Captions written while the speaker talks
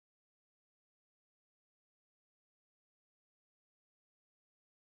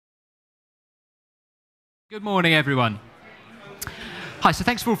Good morning, everyone. Hi, so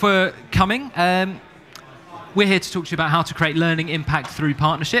thanks for coming. We're here to talk to you about how to create learning impact through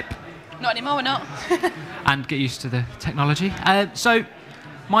partnership. Not anymore, we're not. And get used to the technology. So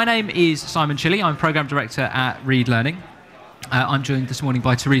my name is Simon Chilley. I'm Programme Director at Reed Learning. I'm joined this morning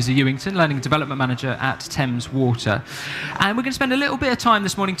by Teresa Ewington, Learning and Development Manager at Thames Water. And we're going to spend a little bit of time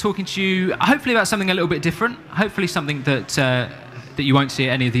this morning talking to you, hopefully about something a little bit different, hopefully something that you won't see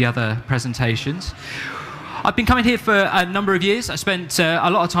at any of the other presentations. I've been coming here for a number of years. I spent a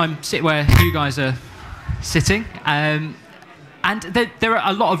lot of time where you guys are sitting. And there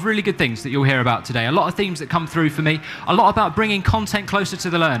are a lot of really good things that you'll hear about today. A lot of themes that come through for me. A lot about bringing content closer to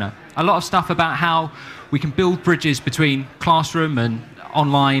the learner. A lot of stuff about how we can build bridges between classroom and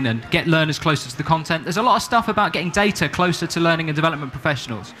online and get learners closer to the content. There's a lot of stuff about getting data closer to learning and development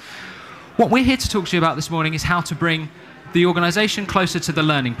professionals. What we're here to talk to you about this morning is how to bring the organisation closer to the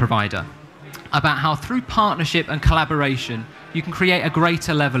learning provider. About how through partnership and collaboration you can create a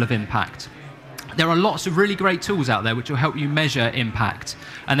greater level of impact. There are lots of really great tools out there which will help you measure impact,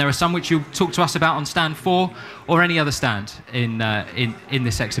 and there are some which you'll talk to us about on stand 4 or any other stand in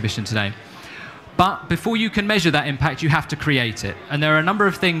this exhibition today. But before you can measure that impact, you have to create it, and there are a number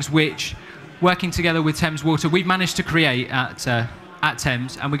of things which, working together with Thames Water, we've managed to create at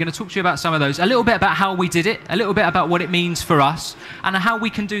Thames, and we're going to talk to you about some of those, a little bit about how we did it, a little bit about what it means for us, and how we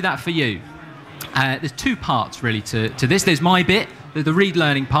can do that for you. There's two parts really to this. There's my bit, the Reed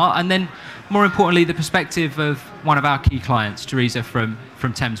Learning part, and then more importantly the perspective of one of our key clients, Teresa from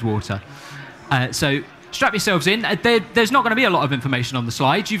Thames Water. So strap yourselves in. There's not going to be a lot of information on the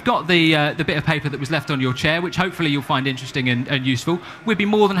slides. You've got the bit of paper that was left on your chair, which hopefully you'll find interesting and useful. We'd be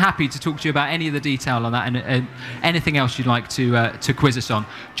more than happy to talk to you about any of the detail on that and anything else you'd like to quiz us on.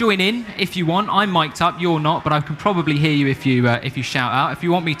 Join in if you want. I'm mic'd up, you're not, but I can probably hear you if you shout out. If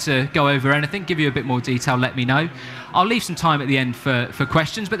you want me to go over anything, give you a bit more detail, let me know. I'll leave some time at the end for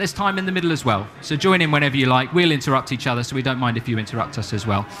questions, but there's time in the middle as well. So join in whenever you like. We'll interrupt each other, so we don't mind if you interrupt us as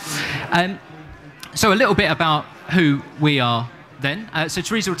well. So a little bit about who we are then. So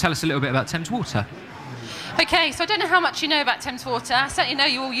Teresa will tell us a little bit about Thames Water. Okay, so I don't know how much you know about Thames Water. I certainly know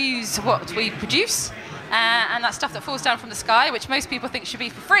you all use what we produce, and that stuff that falls down from the sky, which most people think should be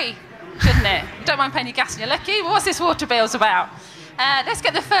for free, shouldn't it? Don't mind paying your gas and you're lucky. What's this water bill's about? Let's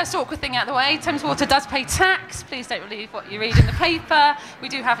get the first awkward thing out of the way. Thames Water does pay tax. Please don't believe what you read in the paper. We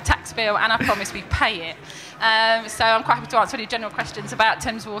do have a tax bill, and I promise we pay it. So I'm quite happy to answer any general questions about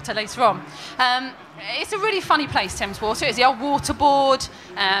Thames Water later on. It's a really funny place, Thames Water. It's the old water board,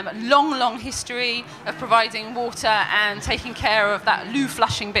 long history of providing water and taking care of that loo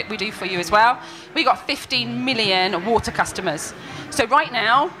flushing bit we do for you as well. We've got 15 million water customers. So right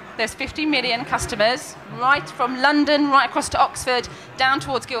now, there's 50 million customers, right from London, right across to Oxford, down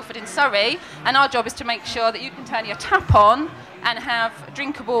towards Guildford in Surrey, and our job is to make sure that you can turn your tap on and have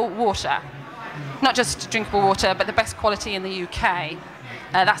drinkable water. Not just drinkable water, but the best quality in the UK.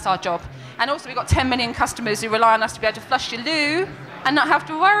 That's our job. And also we've got 10 million customers who rely on us to be able to flush your loo and not have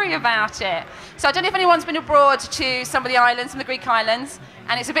to worry about it. So I don't know if anyone's been abroad to some of the islands, some of the Greek islands,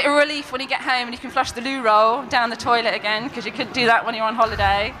 and it's a bit of relief when you get home and you can flush the loo roll down the toilet again, because you couldn't do that when you're on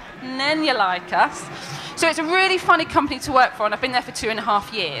holiday, and then you like us. So it's a really funny company to work for, and I've been there for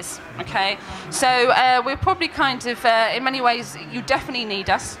 2.5 years, okay? So we're probably kind of, in many ways, you definitely need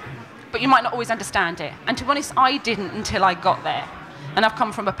us, but you might not always understand it. And to be honest, I didn't until I got there. And I've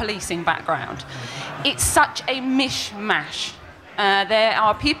come from a policing background. It's such a mishmash. There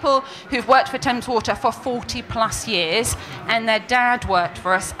are people who've worked for Thames Water for 40 plus years, and their dad worked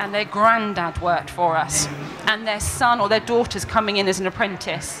for us, and their granddad worked for us, and their son or their daughter's coming in as an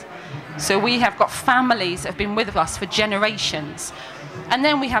apprentice. So we have got families that have been with us for generations. And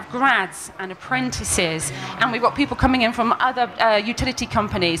then we have grads and apprentices, and we've got people coming in from other utility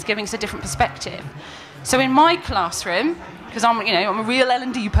companies giving us a different perspective. So in my classroom, because I'm a real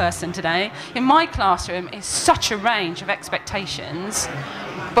L&D person today, in my classroom is such a range of expectations.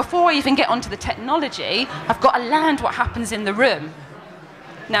 Before I even get onto the technology, I've got to land what happens in the room.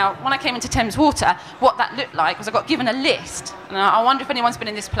 Now, when I came into Thames Water, what that looked like was I got given a list, and I wonder if anyone's been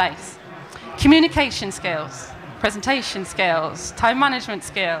in this place. Communication skills, presentation skills, time management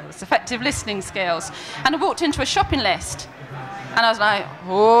skills, effective listening skills, and I walked into a shopping list, and I was like,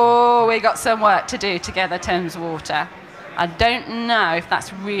 oh, we got some work to do together, Thames Water. I don't know if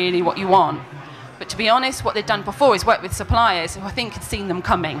that's really what you want. But to be honest, what they'd done before is work with suppliers who I think had seen them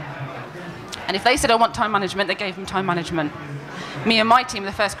coming. And if they said, I want time management, they gave them time management. Me and my team,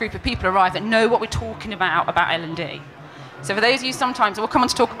 the first group of people arrived that know what we're talking about L&D. So for those of you sometimes, we'll come on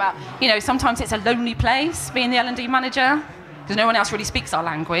to talk about, sometimes it's a lonely place being the L&D manager, because no one else really speaks our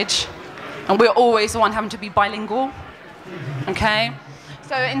language. And we're always the one having to be bilingual, okay?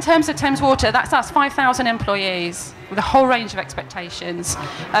 So in terms of Thames Water, that's us, 5,000 employees with a whole range of expectations,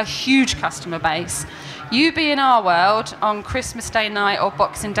 a huge customer base. You be in our world on Christmas Day night or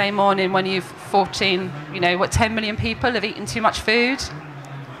Boxing Day morning when you've 10 million people have eaten too much food?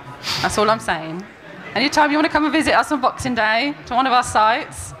 That's all I'm saying. Anytime you want to come and visit us on Boxing Day to one of our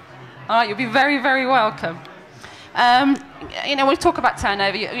sites, all right, you'll be very, very welcome. When we talk about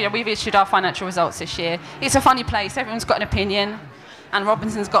turnover, we've issued our financial results this year. It's a funny place. Everyone's got an opinion. And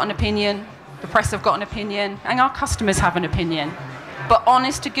Robinson's got an opinion. The press have got an opinion. And our customers have an opinion. But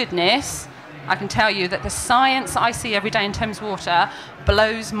honest to goodness, I can tell you that the science I see every day in Thames Water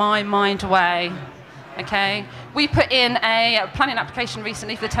blows my mind away. Okay? We put in a planning application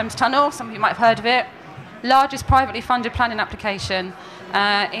recently for the Thames Tunnel. Some of you might have heard of it. Largest privately funded planning application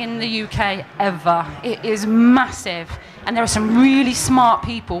in the UK ever. It is massive. And there are some really smart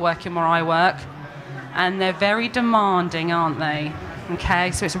people working where I work. And they're very demanding, aren't they?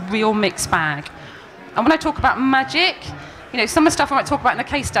 Okay, so it's a real mixed bag. And when I talk about magic, some of the stuff I might talk about in the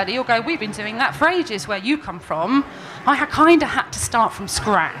case study, you'll go, we've been doing that for ages where you come from. I kind of had to start from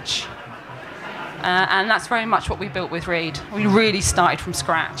scratch. And that's very much what we built with Reed. We really started from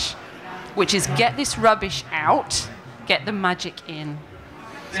scratch, which is get this rubbish out, get the magic in.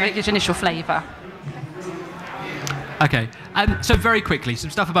 So it gives you initial flavour. Okay, so very quickly, some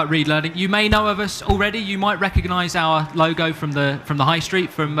stuff about Reed Learning. You may know of us already. You might recognise our logo from the high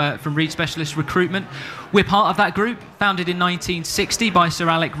street, from Reed Specialist Recruitment. We're part of that group, founded in 1960 by Sir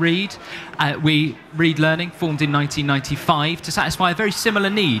Alec Reed. Reed Learning, formed in 1995 to satisfy a very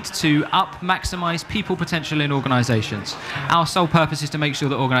similar need to maximise people potential in organisations. Our sole purpose is to make sure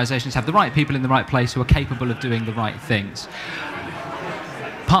that organisations have the right people in the right place who are capable of doing the right things.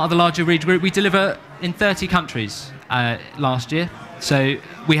 Part of the larger Reed Group, we deliver in 30 countries last year. So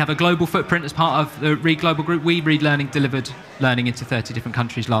we have a global footprint as part of the Reed Global Group. Reed Learning delivered learning into 30 different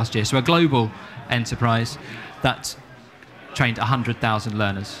countries last year. So a global enterprise that trained 100,000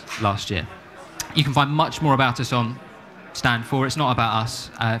 learners last year. You can find much more about us on Stand For. It's not about us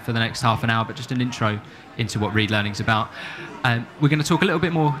for the next half an hour, but just an intro into what Reed Learning's about. We're going to talk a little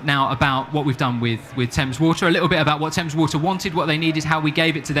bit more now about what we've done with Thames Water, a little bit about what Thames Water wanted, what they needed, how we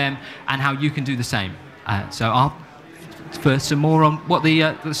gave it to them, and how you can do the same. For some more on what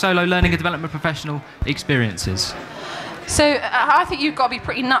the solo learning and development professional experience is. So I think you've got to be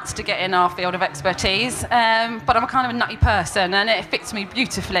pretty nuts to get in our field of expertise, but I'm a kind of a nutty person and it fits me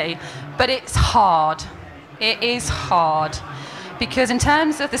beautifully. But it's hard. It is hard. Because in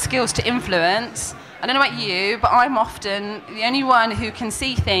terms of the skills to influence, I don't know about you, but I'm often the only one who can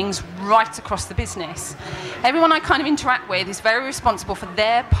see things right across the business. Everyone I kind of interact with is very responsible for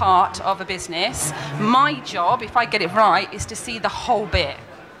their part of a business. My job, if I get it right, is to see the whole bit.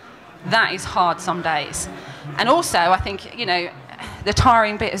 That is hard some days. And also, I think, the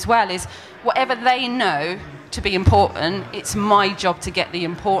tiring bit as well is whatever they know to be important, it's my job to get the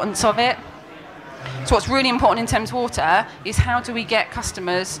importance of it. So what's really important in Thames Water is how do we get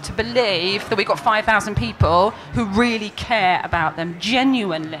customers to believe that we've got 5,000 people who really care about them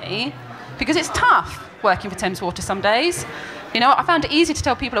genuinely, because it's tough working for Thames Water some days. I found it easier to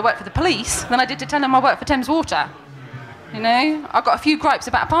tell people I work for the police than I did to tell them I work for Thames Water. I've got a few gripes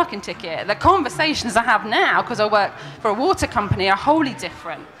about a parking ticket. The conversations I have now, because I work for a water company, are wholly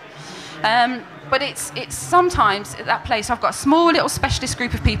different. But it's sometimes at that place I've got a small little specialist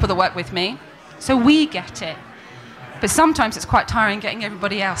group of people that work with me. So we get it. But sometimes it's quite tiring getting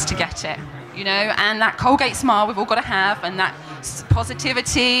everybody else to get it, and that Colgate smile we've all got to have, and that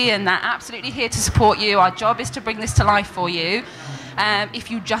positivity, and that absolutely here to support you. Our job is to bring this to life for you.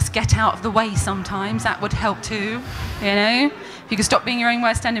 If you just get out of the way sometimes, that would help too, If you could stop being your own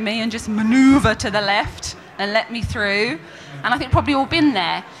worst enemy and just manoeuvre to the left and let me through. And I think probably all been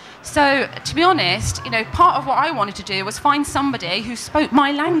there. So to be honest, part of what I wanted to do was find somebody who spoke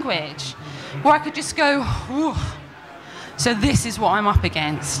my language, where I could just go, ooh, so this is what I'm up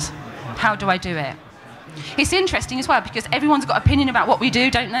against. How do I do it? It's interesting as well because everyone's got an opinion about what we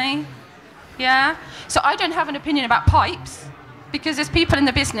do, don't they? Yeah? So I don't have an opinion about pipes because there's people in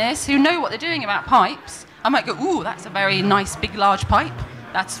the business who know what they're doing about pipes. I might go, ooh, that's a very nice, big, large pipe.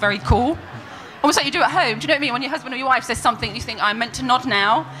 That's very cool. Almost like you do at home. Do you know what I mean? When your husband or your wife says something, you think, I'm meant to nod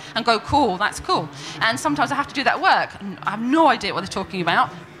now and go, cool, that's cool. And sometimes I have to do that at work. And I have no idea what they're talking about.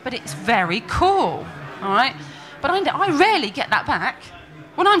 But it's very cool, all right? But I rarely get that back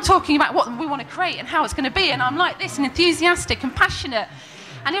when I'm talking about what we want to create and how it's going to be, and I'm like this and enthusiastic and passionate,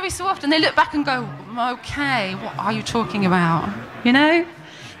 and every so often they look back and go, okay, what are you talking about,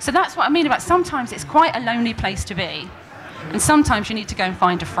 So that's what I mean about sometimes it's quite a lonely place to be, and sometimes you need to go and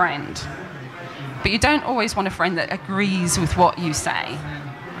find a friend, But you don't always want a friend that agrees with what you say,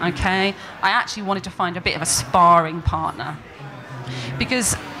 okay? I actually wanted to find a bit of a sparring partner,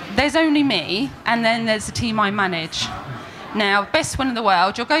 because there's only me, and then there's the team I manage. Now, best one in the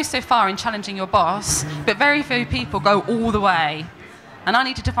world, you'll go so far in challenging your boss, but very few people go all the way. And I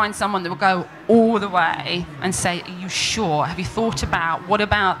needed to find someone that will go all the way and say, are you sure? Have you thought about, what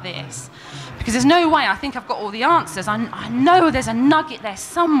about this? Because there's no way I think I've got all the answers. I know there's a nugget there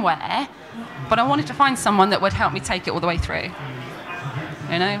somewhere, but I wanted to find someone that would help me take it all the way through.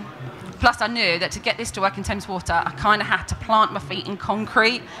 You know? Plus, I knew that to get this to work in Thames Water, I kind of had to plant my feet in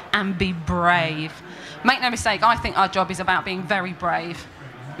concrete and be brave. Make no mistake, I think our job is about being very brave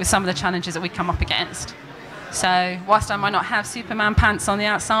with some of the challenges that we come up against. So, whilst I might not have Superman pants on the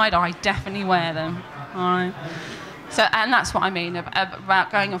outside, I definitely wear them. All right. So, and that's what I mean about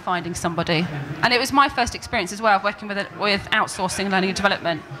going and finding somebody. And it was my first experience as well of working with outsourcing learning and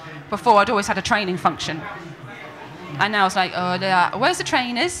development. Before, I'd always had a training function. And now it's like, oh, where's the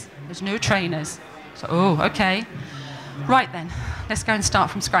trainers? There's no trainers. So, oh, okay. Right then, let's go and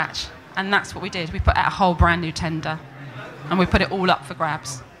start from scratch. And that's what we did. We put out a whole brand new tender. And we put it all up for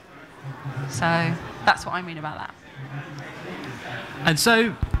grabs. So that's what I mean about that. And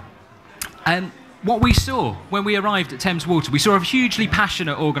so, what we saw when we arrived at Thames Water, we saw a hugely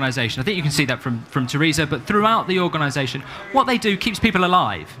passionate organisation. I think you can see that from Teresa, but throughout the organisation, what they do keeps people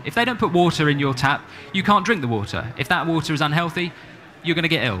alive. If they don't put water in your tap, you can't drink the water. If that water is unhealthy, you're going to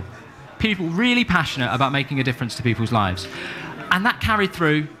get ill. People really passionate about making a difference to people's lives. And that carried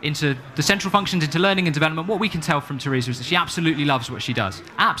through into the central functions, into learning and development. What we can tell from Teresa is that she absolutely loves what she does.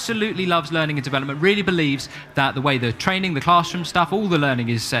 Absolutely loves learning and development, really believes that the way the training, the classroom stuff, all the learning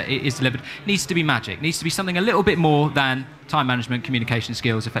is delivered needs to be magic, needs to be something a little bit more than time management, communication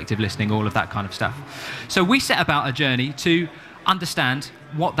skills, effective listening, all of that kind of stuff. So we set about a journey to understand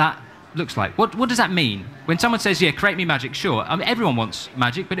what that looks like. What does that mean? When someone says, yeah, create me magic, sure. I mean, everyone wants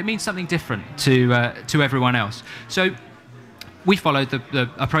magic, but it means something different to everyone else. So we followed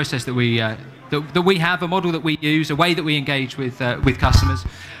a process that we have, a model that we use, a way that we engage with customers.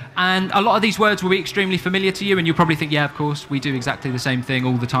 And a lot of these words will be extremely familiar to you, and you'll probably think, yeah, of course, we do exactly the same thing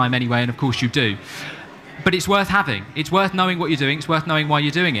all the time anyway, and of course you do. But it's worth having. It's worth knowing what you're doing. It's worth knowing why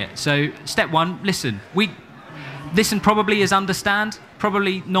you're doing it. So step one, listen. Listen probably is understand,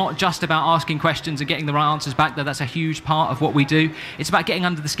 probably not just about asking questions and getting the right answers back, though that's a huge part of what we do. It's about getting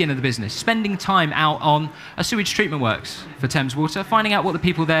under the skin of the business, spending time out on a sewage treatment works for Thames Water, finding out what the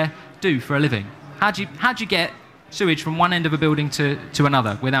people there do for a living. How do you get sewage from one end of a building to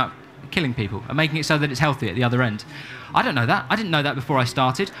another without killing people and making it so that it's healthy at the other end? I don't know that. I didn't know that before I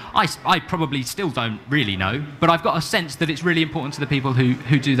started. I probably still don't really know, but I've got a sense that it's really important to the people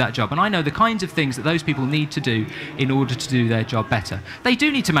who do that job. And I know the kinds of things that those people need to do in order to do their job better. They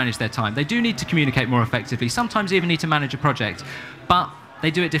do need to manage their time. They do need to communicate more effectively. Sometimes even need to manage a project, but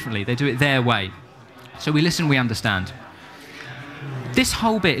they do it differently. They do it their way. So we listen, we understand. This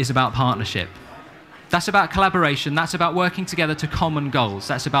whole bit is about partnership. That's about collaboration, that's about working together to common goals,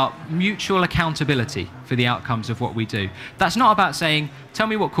 that's about mutual accountability for the outcomes of what we do. That's not about saying, tell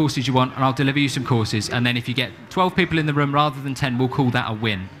me what courses you want and I'll deliver you some courses, and then if you get 12 people in the room rather than 10, we'll call that a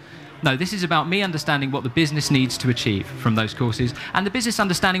win. No, this is about me understanding what the business needs to achieve from those courses, and the business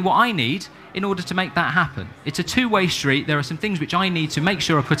understanding what I need in order to make that happen. It's a two-way street. There are some things which I need to make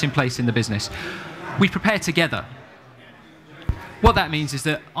sure are put in place in the business. We prepare together. What that means is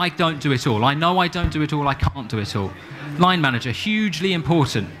that I don't do it all. I know I don't do it all, I can't do it all. Line manager, hugely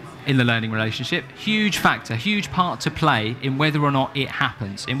important in the learning relationship, huge factor, huge part to play in whether or not it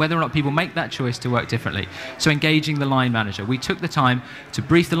happens, in whether or not people make that choice to work differently. So engaging the line manager. We took the time to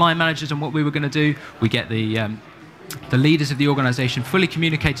brief the line managers on what we were going to do. We get the leaders of the organisation fully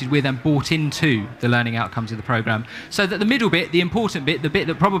communicated with and bought into the learning outcomes of the programme, so that the middle bit, the important bit, the bit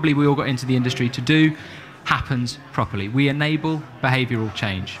that probably we all got into the industry to do, happens properly. We enable behavioural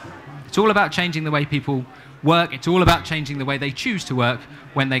change. It's all about changing the way people work. It's all about changing the way they choose to work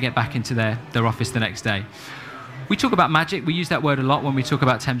when they get back into their office the next day. We talk about magic. We use that word a lot when we talk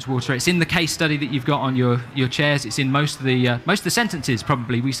about Thames Water. It's in the case study that you've got on your chairs. It's in most of the sentences,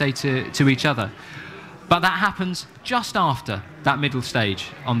 probably, we say to each other. But that happens just after that middle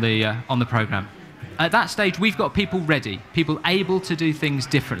stage on the programme. At that stage, we've got people ready, people able to do things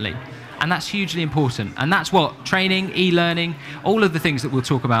differently. And that's hugely important. And that's what training, e-learning, all of the things that we'll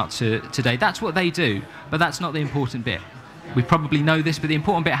talk about today, that's what they do. But that's not the important bit. We probably know this, but the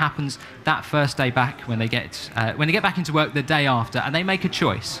important bit happens that first day back when they get back into work the day after, and they make a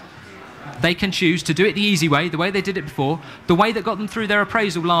choice. They can choose to do it the easy way, the way they did it before, the way that got them through their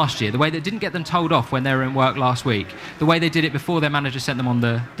appraisal last year, the way that didn't get them told off when they were in work last week, the way they did it before their manager sent them on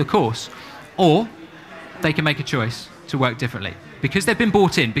the course. Or they can make a choice to work differently because they've been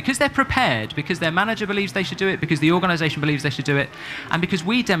bought in, because they're prepared, because their manager believes they should do it, because the organisation believes they should do it, and because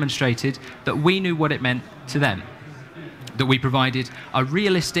we demonstrated that we knew what it meant to them. That we provided a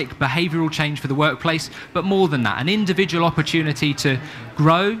realistic behavioural change for the workplace, but more than that, an individual opportunity to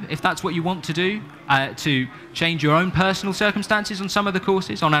grow, if that's what you want to do, to change your own personal circumstances on some of the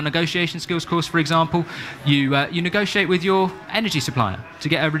courses. On our negotiation skills course, for example, you negotiate with your energy supplier to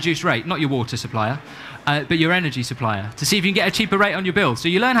get a reduced rate, not your water supplier, but your energy supplier, to see if you can get a cheaper rate on your bill. So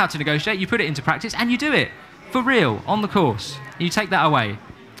you learn how to negotiate, you put it into practice, and you do it for real on the course. You take that away.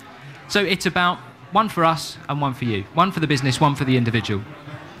 So it's about one for us and one for you. One for the business, one for the individual.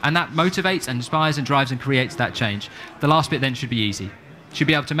 And that motivates and inspires and drives and creates that change. The last bit then should be easy. You should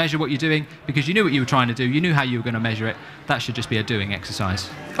be able to measure what you're doing because you knew what you were trying to do, you knew how you were going to measure it. That should just be a doing exercise.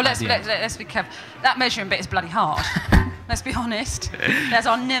 Well, let's be careful. That measuring bit is bloody hard. Let's be honest. There's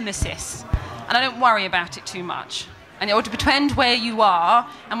our nemesis. And I don't worry about it too much. And it ought to depend where you are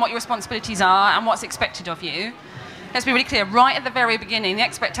and what your responsibilities are and what's expected of you. Let's be really clear, right at the very beginning, the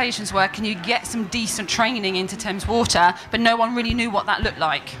expectations were, can you get some decent training into Thames Water? But no one really knew what that looked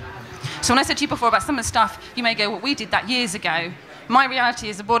like. So when I said to you before about some of the stuff, you may go, well, we did that years ago. My reality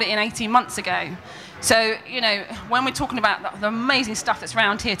is I bought it in 18 months ago. So, you know, when we're talking about the amazing stuff that's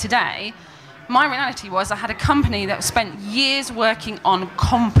around here today, my reality was I had a company that spent years working on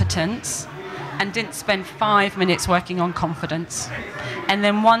competence and didn't spend 5 minutes working on confidence, and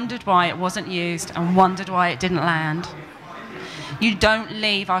then wondered why it wasn't used and wondered why it didn't land. You don't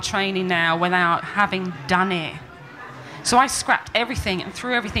leave our training now without having done it. So I scrapped everything and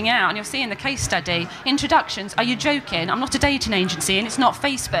threw everything out, and you'll see in the case study, introductions, are you joking? I'm not a dating agency and it's not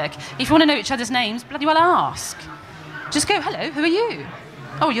Facebook. If you want to know each other's names, bloody well ask. Just go, hello, who are you?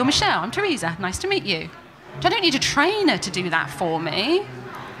 Oh, you're Michelle, I'm Teresa, nice to meet you. I don't need a trainer to do that for me,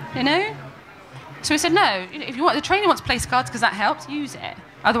 you know? So we said, no, if you want, the trainer wants place cards because that helps, use it.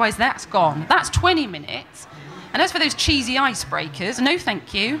 Otherwise, that's gone. That's 20 minutes. And as for those cheesy icebreakers, no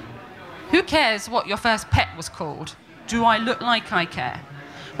thank you. Who cares what your first pet was called? Do I look like I care?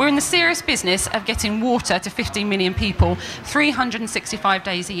 We're in the serious business of getting water to 15 million people 365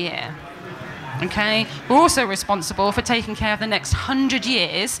 days a year. Okay? We're also responsible for taking care of the next 100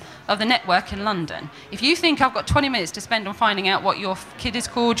 years of the network in London. If you think I've got 20 minutes to spend on finding out what your kid is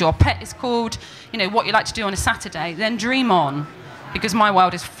called, your pet is called, you know, what you like to do on a Saturday, then dream on, because my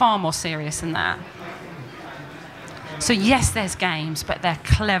world is far more serious than that. So yes, there's games, but they're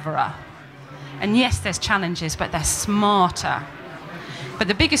cleverer. And yes, there's challenges, but they're smarter. But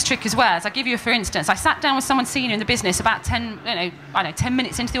the biggest trick as well is, I'll give you, for instance, I sat down with someone senior in the business about 10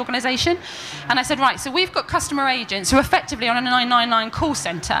 minutes into the organisation, and I said, right, so we've got customer agents who are effectively on a 999 call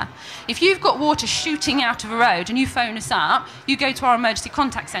centre. If you've got water shooting out of a road and you phone us up, you go to our emergency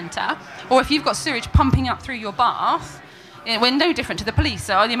contact centre, or if you've got sewage pumping up through your bath, we're no different to the police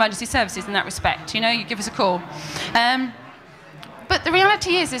or the emergency services in that respect. You know, you give us a call. But the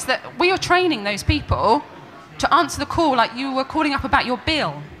reality is that we are training those people to answer the call like you were calling up about your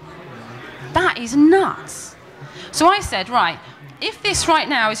bill. That is nuts. So I said, right, if this right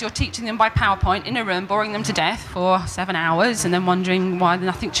now is you're teaching them by PowerPoint in a room, boring them to death for 7 hours and then wondering why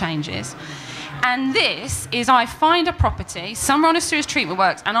nothing changes, and this is I find a property, somewhere on a sewage treatment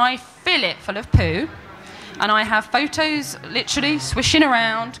works, and I fill it full of poo, and I have photos literally swishing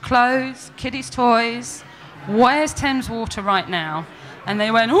around, clothes, kiddies' toys, where's Thames Water right now? And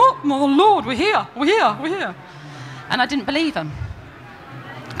they went, oh, my Lord, we're here, we're here, we're here. And I didn't believe them.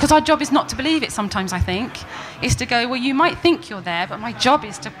 Because our job is not to believe it sometimes, I think. It's to go, well, you might think you're there, but my job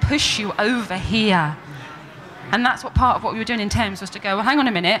is to push you over here. And that's what part of what we were doing in Thames was to go, well, hang on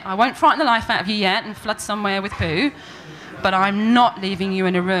a minute, I won't frighten the life out of you yet and flood somewhere with poo, but I'm not leaving you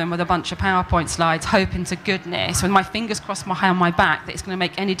in a room with a bunch of PowerPoint slides hoping to goodness, with my fingers crossed on my back, that it's going to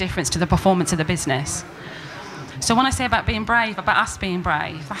make any difference to the performance of the business. So when I say about being brave, about us being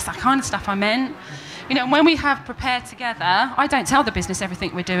brave, that's that kind of stuff I meant. You know, when we have prepared together, I don't tell the business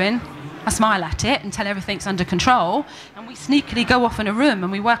everything we're doing. I smile at it and tell everything's under control, and we sneakily go off in a room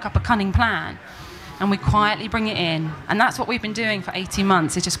and we work up a cunning plan, and we quietly bring it in. And that's what we've been doing for 18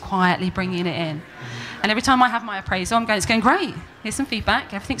 months, is just quietly bringing it in. And every time I have my appraisal, I'm going, it's going great. Here's some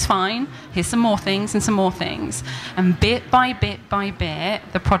feedback, everything's fine. Here's some more things and some more things. And bit by bit by bit,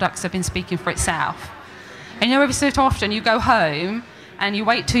 the products have been speaking for itself. And you know, every so often you go home and you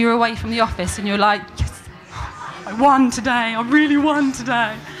wait till you're away from the office and you're like, yes, I won today, I really won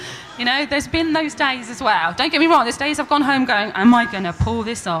today. You know, there's been those days as well. Don't get me wrong, there's days I've gone home going, am I going to pull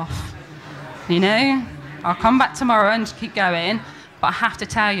this off? You know, I'll come back tomorrow and keep going. But I have to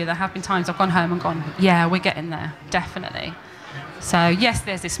tell you, there have been times I've gone home and gone, yeah, we're getting there, definitely. So yes,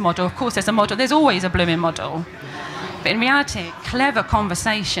 there's this model. Of course, there's a model. There's always a blooming model. But in reality, clever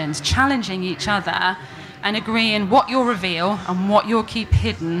conversations, challenging each other and agreeing what you'll reveal and what you'll keep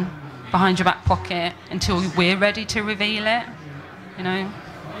hidden behind your back pocket until we're ready to reveal it, you know.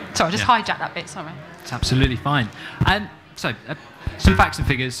 Sorry, I just hijacked that bit, sorry. It's absolutely fine. So, some facts and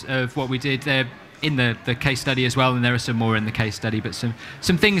figures of what we did there in the case study as well, and there are some more in the case study, but some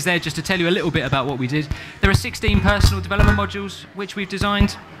things there just to tell you a little bit about what we did. There are 16 personal development modules which we've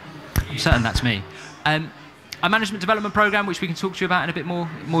designed. I'm certain that's me. A management development program, which we can talk to you about in a bit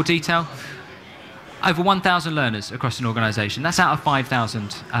more detail. Over 1,000 learners across an organisation. That's out of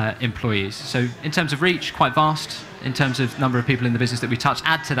 5,000 employees. So in terms of reach, quite vast. In terms of number of people in the business that we touch,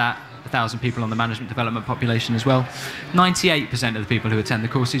 add to that 1,000 people on the management development population as well. 98% of the people who attend the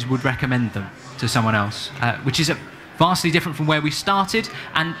courses would recommend them to someone else, which is vastly different from where we started,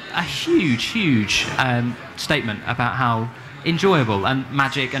 and a huge statement about how enjoyable and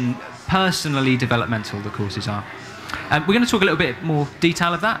magic and personally developmental the courses are. We're going to talk a little bit more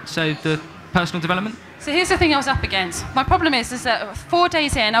detail of that. So the personal development. So here's the thing I was up against. My problem is that 4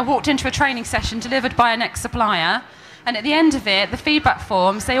 days in, I walked into a training session delivered by an ex-supplier, and at the end of it, the feedback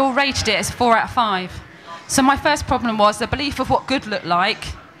forms, they all rated it as 4 out of 5. So my first problem was the belief of what good looked like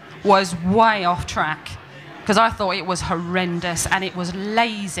was way off track, because I thought it was horrendous and it was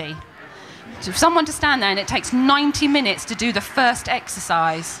lazy. So for someone to stand there and it takes 90 minutes to do the first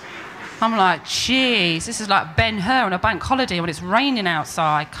exercise, I'm like, geez, this is like Ben-Hur on a bank holiday when it's raining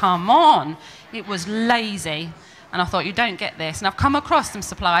outside. Come on. It was lazy. And I thought, you don't get this. And I've come across some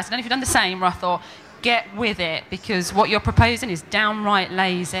suppliers, I don't know if you've done the same, where I thought, get with it, because what you're proposing is downright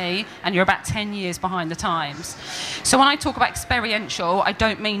lazy and you're about 10 years behind the times. So when I talk about experiential, I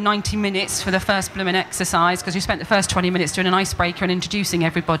don't mean 90 minutes for the first blooming exercise, because you spent the first 20 minutes doing an icebreaker and introducing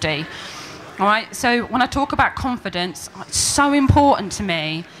everybody. All right, so when I talk about confidence, it's so important to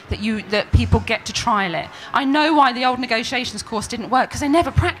me that people get to trial it. I know why the old negotiations course didn't work, because they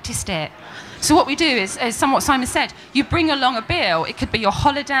never practiced it. So what we do is what Simon said, you bring along a bill. It could be your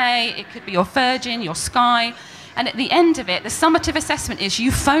holiday, it could be your Virgin, your Sky, and at the end of it, the summative assessment is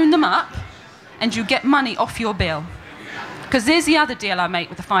you phone them up and you get money off your bill. Because there's the other deal I make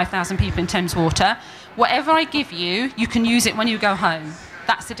with the 5,000 people in Thames Water. Whatever I give you, you can use it when you go home.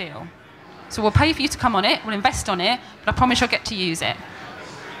 That's the deal. So we'll pay for you to come on it, we'll invest on it, but I promise you'll get to use it.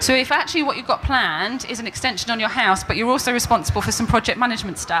 So if actually what you've got planned is an extension on your house, but you're also responsible for some project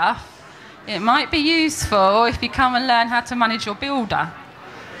management stuff, it might be useful if you come and learn how to manage your builder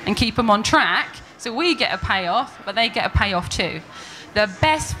and keep them on track, so we get a payoff, but they get a payoff too. The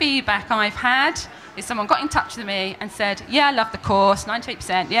best feedback I've had is someone got in touch with me and said, yeah, I love the course,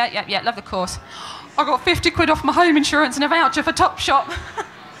 98%, yeah, love the course. I got 50 quid off my home insurance and a voucher for Topshop.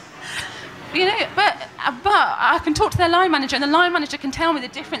 You know, but I can talk to their line manager, and the line manager can tell me the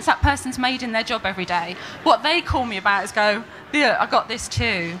difference that person's made in their job every day. What they call me about is go, yeah, I got this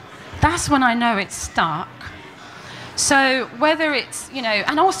too. That's when I know it's stuck. So whether it's, you know,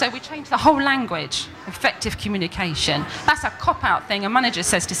 and also we change the whole language, effective communication. That's a cop-out thing a manager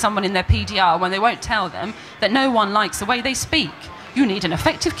says to someone in their PDR when they won't tell them that no one likes the way they speak. You need an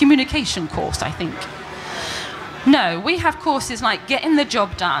effective communication course, I think. No, we have courses like getting the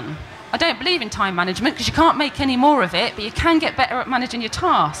job done. I don't believe in time management because you can't make any more of it, but you can get better at managing your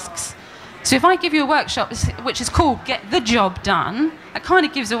tasks. So if I give you a workshop which is called Get the Job Done, that kind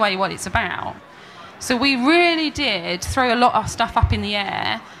of gives away what it's about. So we really did throw a lot of stuff up in the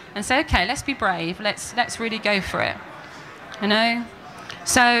air and say, okay, let's be brave, let's really go for it, you know?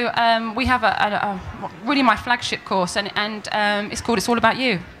 So we have really my flagship course, and it's called It's All About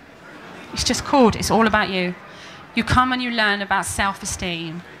You. It's just called It's All About You. You come and you learn about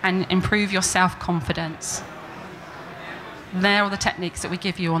self-esteem and improve your self-confidence. There are the techniques that we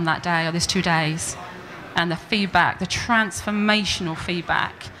give you on that day, or these 2 days. And the feedback, the transformational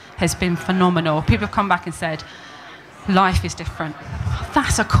feedback has been phenomenal. People have come back and said, life is different.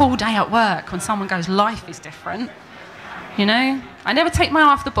 That's a cool day at work when someone goes, life is different. You know? I never take my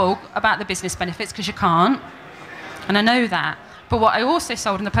eye off the ball about the business benefits, because you can't. And I know that. But what I also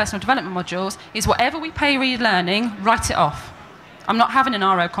sold in the personal development modules is whatever we pay relearning, write it off. I'm not having an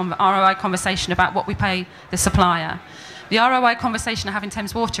ROI conversation about what we pay the supplier. The ROI conversation I have in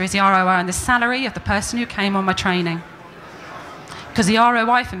Thames Water is the ROI and the salary of the person who came on my training. Because the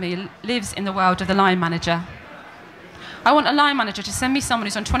ROI for me lives in the world of the line manager. I want a line manager to send me someone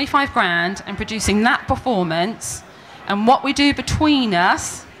who's on 25 grand and producing that performance, and what we do between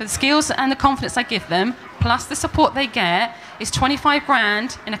us, the skills and the confidence I give them, plus the support they get, is 25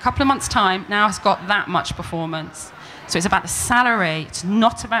 grand in a couple of months' time now has got that much performance. So it's about the salary. It's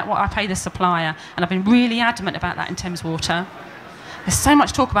not about what I pay the supplier. And I've been really adamant about that in Thames Water. There's so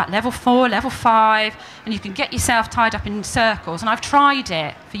much talk about level 4, level 5, and you can get yourself tied up in circles. And I've tried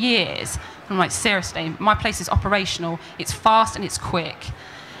it for years. I'm like, seriously, my place is operational. It's fast and it's quick.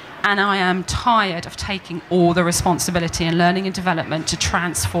 And I am tired of taking all the responsibility in learning and development to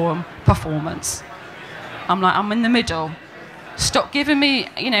transform performance. I'm in the middle. Stop giving me,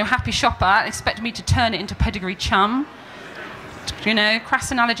 happy shopper and expect me to turn it into pedigree chum.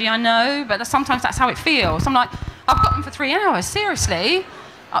 Crass analogy, I know, but sometimes that's how it feels. I'm like, I've got them for 3 hours, seriously?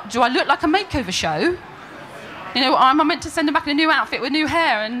 Do I look like a makeover show? I'm meant to send them back in a new outfit with new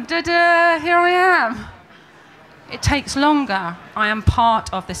hair, and here I am. It takes longer. I am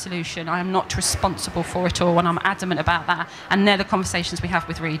part of the solution. I am not responsible for it all, and I'm adamant about that. And they're the conversations we have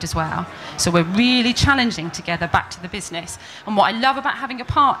with Reed as well. So we're really challenging together back to the business. And what I love about having a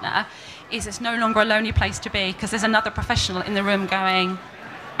partner is it's no longer a lonely place to be, because there's another professional in the room going,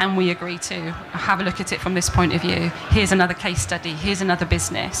 and we agree to have a look at it from this point of view. Here's another case study. Here's another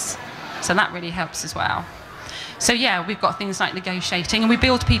business. So that really helps as well. So yeah, we've got things like negotiating, and we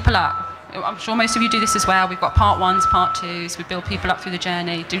build people up. I'm sure most of you do this as well. We've got part 1s, part 2s. We build people up through the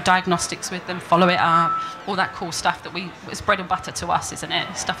journey, do diagnostics with them, follow it up, all that cool stuff that it's bread and butter to us, isn't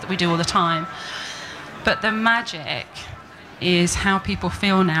it? Stuff that we do all the time. But the magic is how people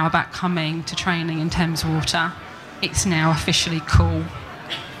feel now about coming to training in Thames Water. It's now officially cool.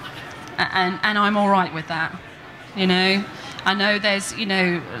 And I'm all right with that, I know there's,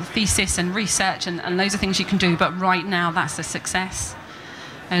 thesis and research and loads of things you can do, but right now that's a success.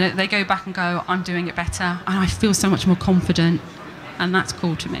 And they go back and go, I'm doing it better, and I feel so much more confident, and that's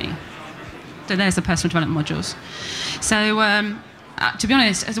cool to me. So there's the personal development modules. So to be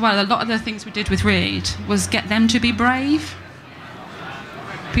honest, as well, a lot of the things we did with Reed was get them to be brave.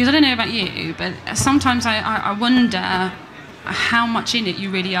 Because I don't know about you, but sometimes I wonder how much in it you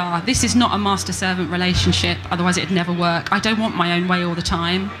really are. This is not a master-servant relationship, otherwise it'd never work. I don't want my own way all the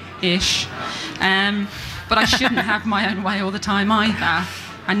time-ish. But I shouldn't have my own way all the time either.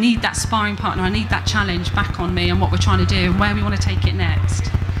 I need that sparring partner, I need that challenge back on me and what we're trying to do and where we want to take it next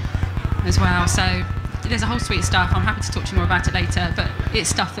as well. So there's a whole suite of stuff. I'm happy to talk to you more about it later, but it's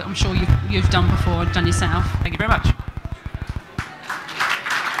stuff that I'm sure you've done before and done yourself. Thank you very much.